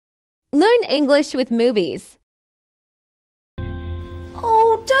in English with movies.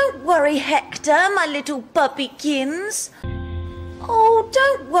 Oh, don't worry, Hector, my little puppykins. Oh,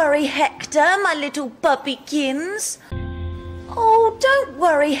 don't worry, Hector, my little puppykins. Oh, don't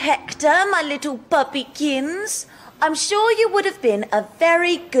worry, Hector, my little puppykins. I'm sure you would have been a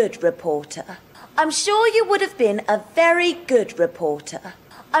very good reporter. I'm sure you would have been a very good reporter.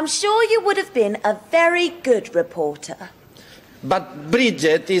 I'm sure you would have been a very good reporter. But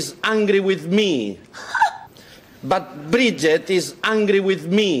Bridget is angry with me. But Bridget is angry with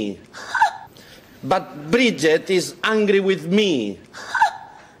me. But Bridget is angry with me.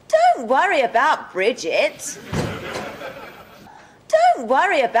 Don't worry about Bridget. Don't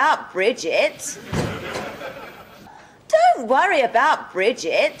worry about Bridget. Don't worry about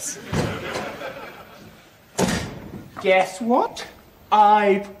Bridget. Guess what?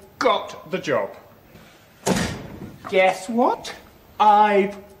 I've got the job. Guess what?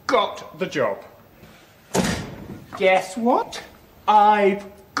 I've got the job. Guess what? I've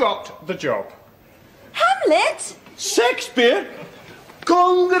got the job. Hamlet? Shakespeare?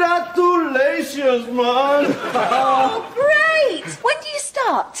 Congratulations, man! Oh, great! When do you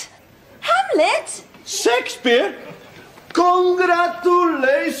start? Hamlet? Shakespeare?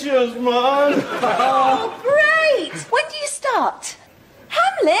 Congratulations, man! Oh, great! When do you start?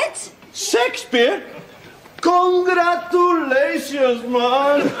 Hamlet? Shakespeare? Congratulations,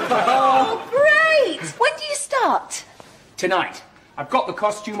 man! Oh, great! When do you start? Tonight. I've got the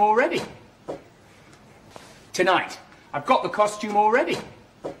costume already. Tonight. I've got the costume already.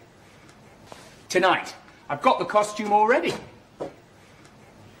 Tonight. I've got the costume already.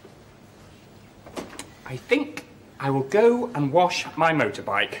 I think I will go and wash my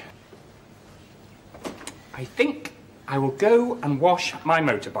motorbike. I think I will go and wash my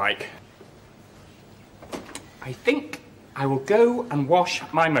motorbike. I think I will go and wash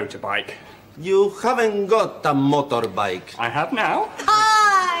my motorbike. You haven't got a motorbike. I have now.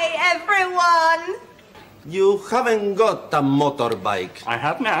 Hi, everyone! You haven't got a motorbike. I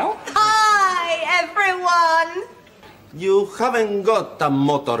have now. Hi, everyone! You haven't got a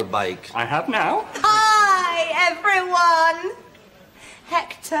motorbike. I have now. Hi, everyone!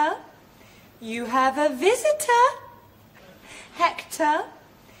 Hector, you have a visitor. Hector,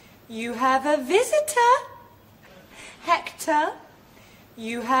 you have a visitor. Hector,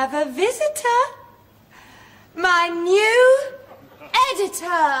 you have a visitor. My new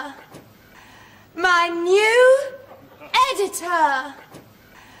editor. My new editor.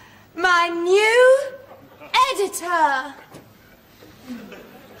 My new editor.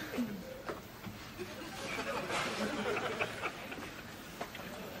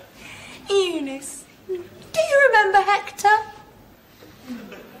 Eunice, do you remember Hector?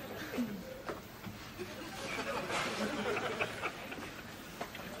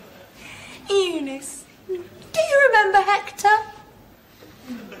 Eunice, do you remember Hector?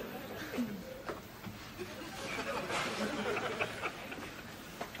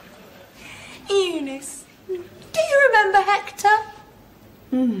 Eunice, do you remember Hector?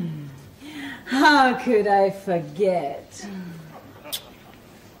 How could I forget?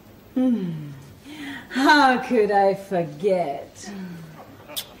 How could I forget?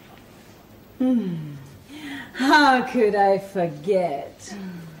 How could I forget?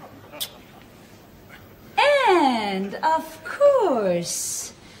 And of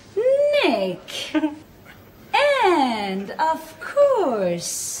course, Nick. And of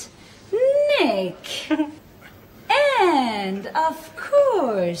course, Nick. And of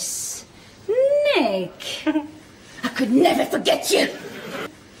course, Nick. I could never forget you.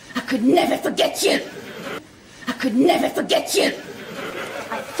 I could never forget you. I could never forget you.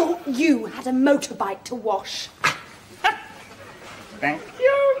 I thought you had a motorbike to wash. Thank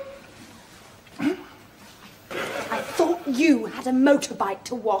you. I thought you had a motorbike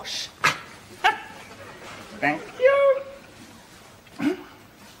to wash. Thank you.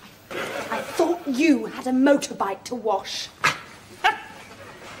 I thought you had a motorbike to wash.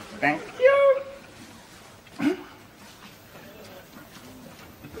 Thank you.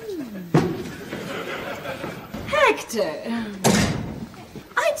 Hector,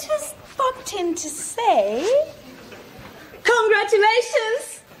 I just popped in to say...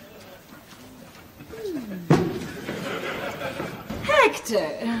 congratulations! Hector,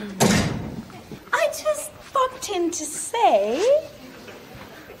 I just popped in to say...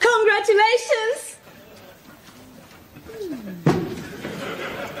 congratulations!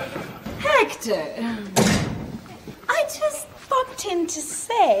 Hector, I just popped in to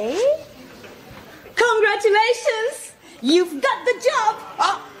say... congratulations! You've got the job!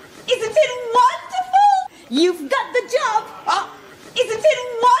 Isn't it wonderful? You've got the job! Isn't it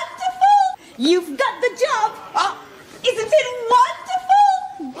wonderful? You've got the job. Isn't it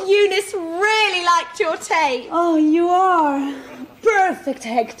wonderful? Eunice really liked your tape. Oh, you are. Perfect,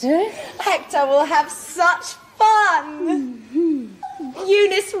 Hector. Hector will have such fun.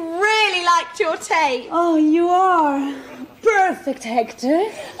 Eunice really liked your tape. Oh, you are. Perfect,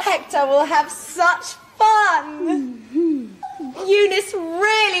 Hector. Hector will have such fun. Eunice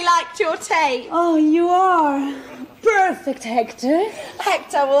really liked your tape. Oh, you are. Perfect, Hector.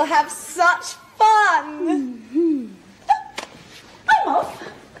 Hector will have such fun. I'm off.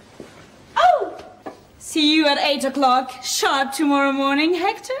 Oh! See you at 8 o'clock sharp tomorrow morning,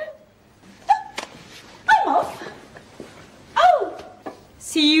 Hector. I'm off. Oh!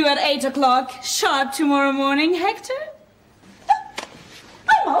 See you at 8 o'clock sharp tomorrow morning, Hector.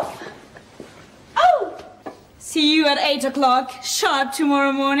 I'm off. Oh! See you at 8 o'clock sharp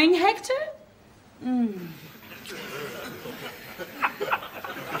tomorrow morning, Hector.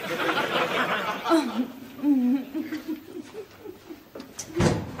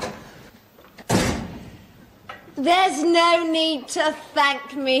 There's no need to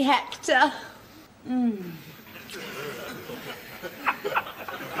thank me, Hector.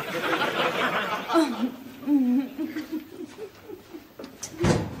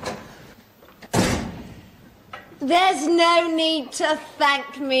 There's no need to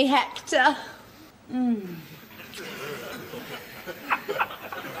thank me, Hector.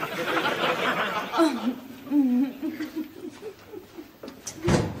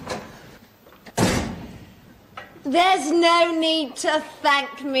 There's no need to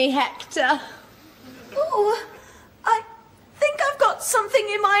thank me, Hector. Oh, I think I've got something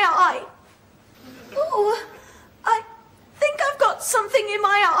in my eye. Oh, I think I've got something in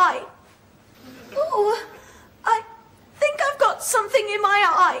my eye. Oh, I think I've got something in my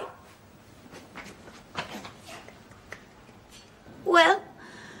eye. Well,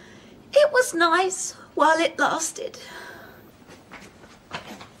 it was nice while it lasted.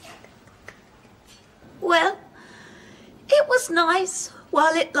 Well, it was nice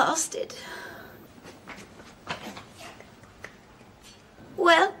while it lasted.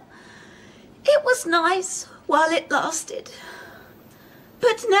 Well, it was nice while it lasted.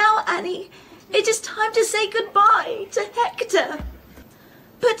 But now, Annie, it is time to say goodbye to Hector.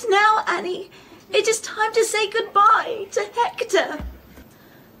 But now, Annie, it is time to say goodbye to Hector.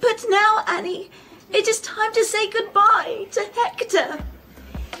 But now, Annie, it is time to say goodbye to Hector.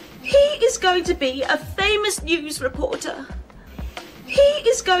 He is going to be a famous news reporter. He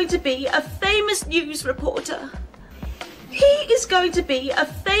is going to be a famous news reporter. He is going to be a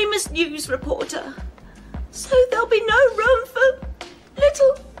famous news reporter. So there'll be no room for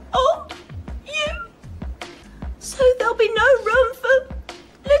little old you. So there'll be no room for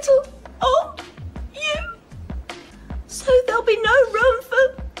little old you. So there'll be no room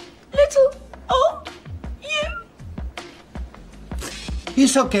for little old you.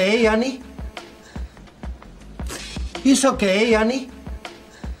 It's okay, Annie. It's okay, Annie.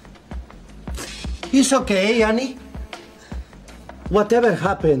 It's okay, Annie. Whatever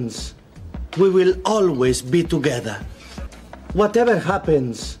happens, we will always be together. Whatever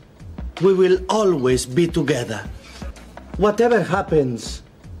happens, we will always be together. Whatever happens,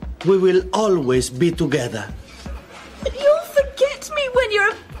 we will always be together. You'll forget me when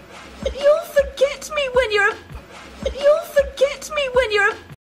you're a... You'll forget me when you're a... You'll forget me when you're a...